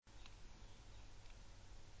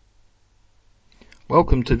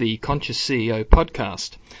Welcome to the Conscious CEO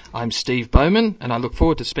podcast. I'm Steve Bowman, and I look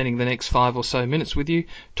forward to spending the next 5 or so minutes with you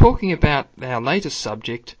talking about our latest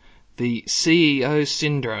subject, the CEO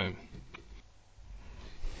syndrome.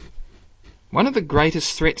 One of the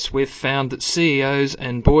greatest threats we've found that CEOs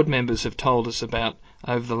and board members have told us about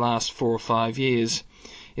over the last 4 or 5 years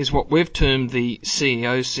is what we've termed the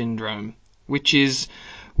CEO syndrome, which is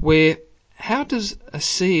where how does a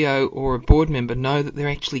CEO or a board member know that they're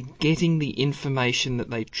actually getting the information that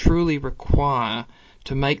they truly require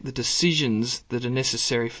to make the decisions that are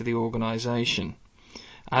necessary for the organisation?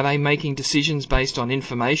 Are they making decisions based on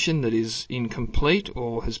information that is incomplete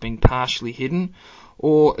or has been partially hidden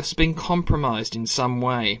or has been compromised in some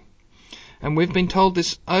way? And we've been told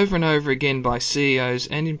this over and over again by CEOs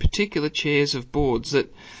and in particular chairs of boards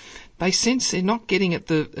that they sense they're not getting at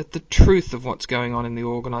the truth of what's going on in the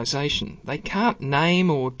organisation. They can't name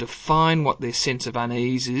or define what their sense of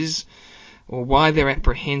unease is or why they're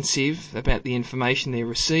apprehensive about the information they're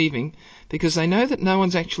receiving because they know that no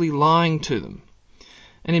one's actually lying to them.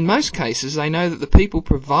 And in most cases, they know that the people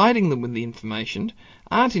providing them with the information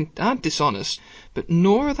aren't dishonest, but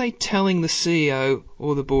nor are they telling the CEO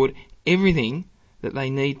or the board everything that they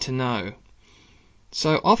need to know.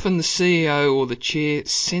 So often the CEO or the chair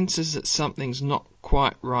senses that something's not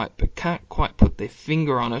quite right but can't quite put their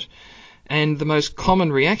finger on it, and the most common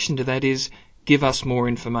reaction to that is, give us more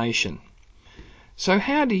information. So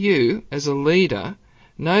how do you, as a leader,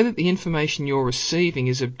 know that the information you're receiving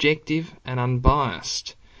is objective and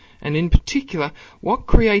unbiased? And in particular, what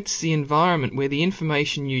creates the environment where the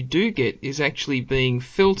information you do get is actually being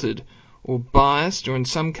filtered or biased or in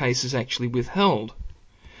some cases actually withheld?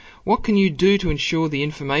 What can you do to ensure the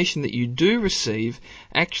information that you do receive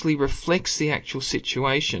actually reflects the actual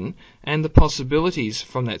situation and the possibilities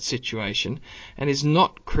from that situation and is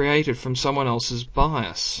not created from someone else's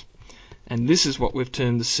bias? And this is what we've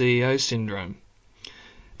termed the CEO syndrome.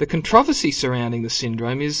 The controversy surrounding the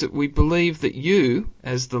syndrome is that we believe that you,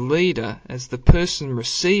 as the leader, as the person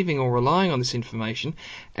receiving or relying on this information,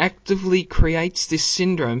 actively creates this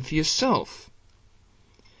syndrome for yourself.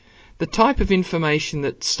 The type of information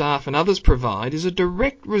that staff and others provide is a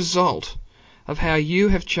direct result of how you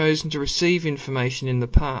have chosen to receive information in the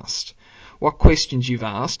past, what questions you've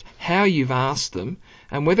asked, how you've asked them,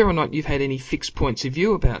 and whether or not you've had any fixed points of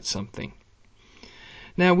view about something.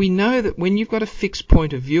 Now, we know that when you've got a fixed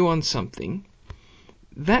point of view on something,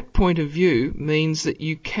 that point of view means that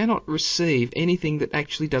you cannot receive anything that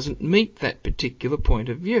actually doesn't meet that particular point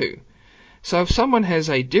of view. So if someone has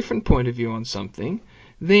a different point of view on something,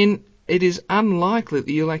 then it is unlikely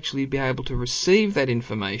that you'll actually be able to receive that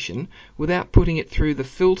information without putting it through the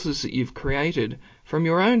filters that you've created from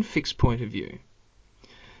your own fixed point of view.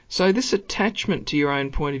 So this attachment to your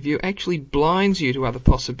own point of view actually blinds you to other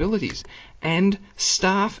possibilities, and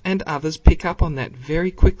staff and others pick up on that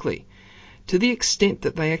very quickly, to the extent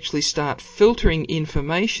that they actually start filtering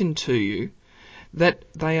information to you that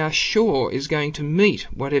they are sure is going to meet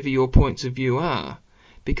whatever your points of view are,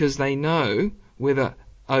 because they know, whether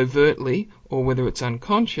overtly or whether it's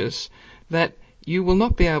unconscious, that you will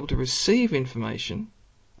not be able to receive information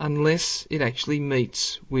unless it actually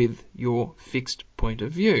meets with your fixed point of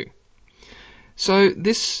view. So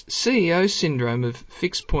this CEO syndrome of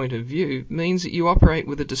fixed point of view means that you operate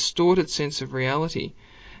with a distorted sense of reality,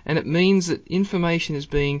 and it means that information is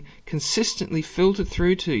being consistently filtered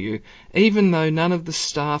through to you, even though none of the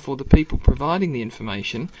staff or the people providing the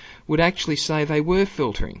information would actually say they were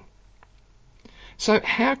filtering. So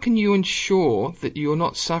how can you ensure that you're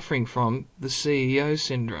not suffering from the CEO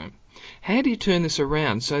syndrome? How do you turn this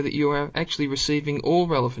around so that you are actually receiving all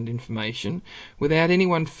relevant information without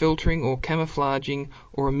anyone filtering or camouflaging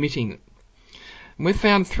or omitting it? And we've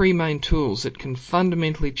found 3 main tools that can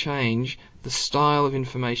fundamentally change the style of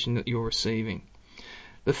information that you're receiving.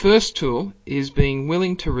 The first tool is being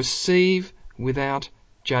willing to receive without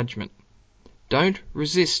judgment. Don't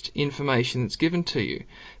resist information that's given to you.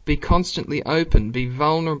 Be constantly open, be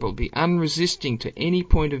vulnerable, be unresisting to any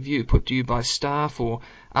point of view put to you by staff or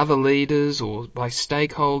other leaders or by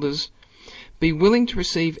stakeholders. Be willing to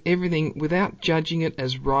receive everything without judging it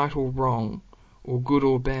as right or wrong, or good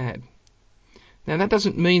or bad. Now that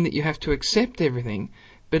doesn't mean that you have to accept everything,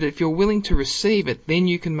 but if you're willing to receive it, then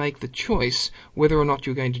you can make the choice whether or not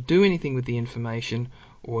you're going to do anything with the information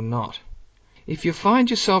or not. If you find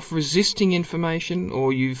yourself resisting information,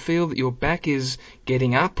 or you feel that your back is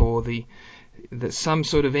getting up, or that some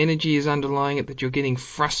sort of energy is underlying it, that you're getting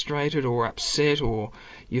frustrated or upset, or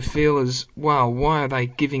you feel as, wow, why are they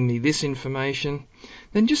giving me this information?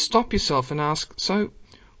 Then just stop yourself and ask, so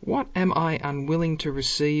what am I unwilling to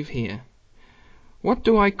receive here? What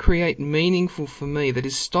do I create meaningful for me that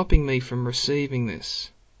is stopping me from receiving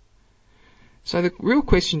this? So the real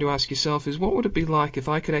question to ask yourself is, what would it be like if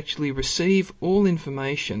I could actually receive all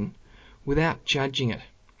information without judging it?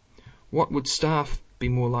 What would staff be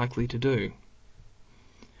more likely to do?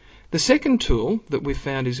 The second tool that we've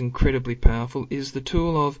found is incredibly powerful is the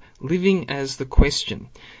tool of living as the question.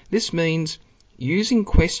 This means using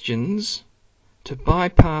questions to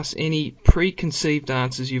bypass any preconceived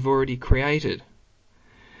answers you've already created.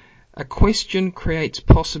 A question creates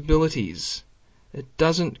possibilities. It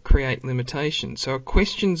doesn't create limitations. So a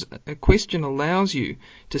question allows you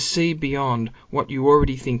to see beyond what you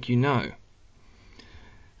already think you know.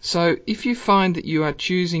 So if you find that you are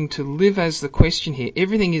choosing to live as the question here,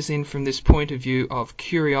 everything is then from this point of view of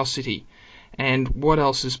curiosity and what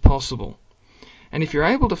else is possible. And if you're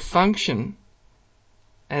able to function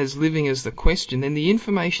as living as the question, then the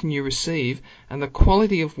information you receive and the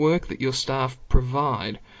quality of work that your staff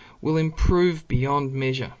provide will improve beyond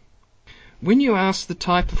measure. When you ask the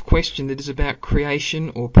type of question that is about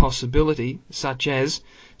creation or possibility, such as,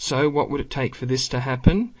 so what would it take for this to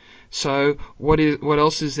happen? So what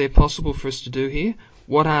else is there possible for us to do here?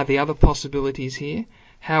 What are the other possibilities here?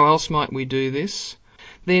 How else might we do this?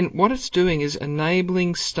 Then what it's doing is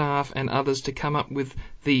enabling staff and others to come up with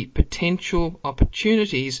the potential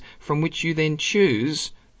opportunities from which you then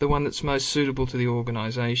choose the one that's most suitable to the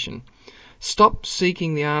organisation. Stop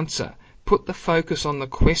seeking the answer. Put the focus on the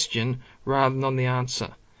question rather than on the answer.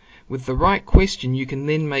 With the right question, you can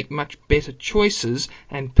then make much better choices,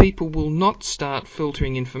 and people will not start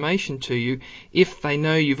filtering information to you if they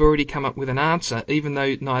know you've already come up with an answer, even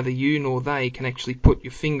though neither you nor they can actually put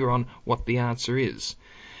your finger on what the answer is.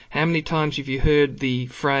 How many times have you heard the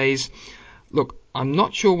phrase, look, I'm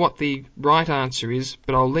not sure what the right answer is,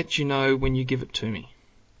 but I'll let you know when you give it to me.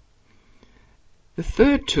 The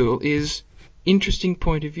third tool is interesting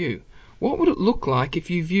point of view. What would it look like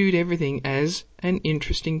if you viewed everything as an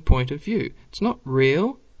interesting point of view? It's not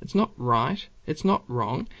real, it's not right, it's not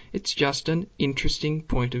wrong, it's just an interesting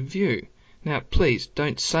point of view. Now, please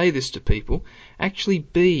don't say this to people. Actually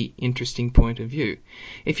be interesting point of view.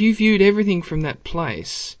 If you viewed everything from that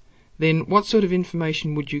place, then what sort of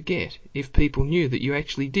information would you get if people knew that you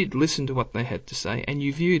actually did listen to what they had to say and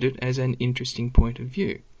you viewed it as an interesting point of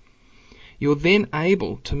view? You're then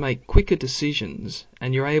able to make quicker decisions,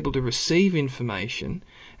 and you're able to receive information,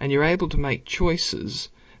 and you're able to make choices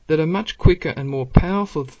that are much quicker and more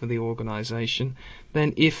powerful for the organisation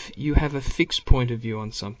than if you have a fixed point of view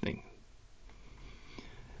on something.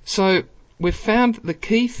 So we've found the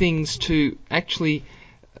key things to actually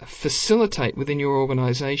facilitate within your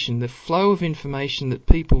organisation the flow of information that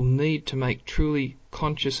people need to make truly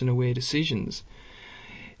conscious and aware decisions.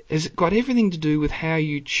 It's got everything to do with how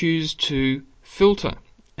you choose to filter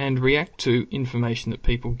and react to information that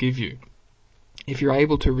people give you. If you're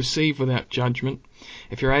able to receive without judgment,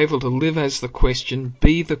 if you're able to live as the question,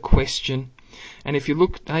 be the question, and if you're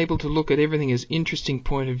able to look at everything as interesting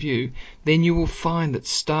point of view, then you will find that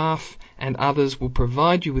staff and others will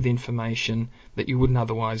provide you with information that you wouldn't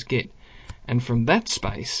otherwise get. And from that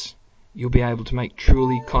space, you'll be able to make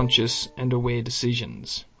truly conscious and aware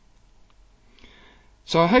decisions.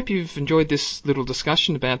 So I hope you've enjoyed this little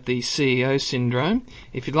discussion about the CEO syndrome.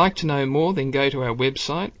 If you'd like to know more, then go to our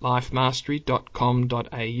website,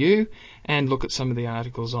 lifemastery.com.au, and look at some of the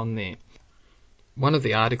articles on there. One of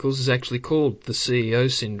the articles is actually called The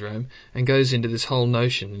CEO Syndrome and goes into this whole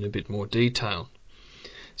notion in a bit more detail.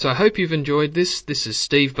 So I hope you've enjoyed this. This is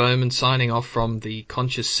Steve Bowman signing off from the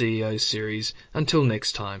Conscious CEO series. Until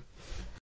next time.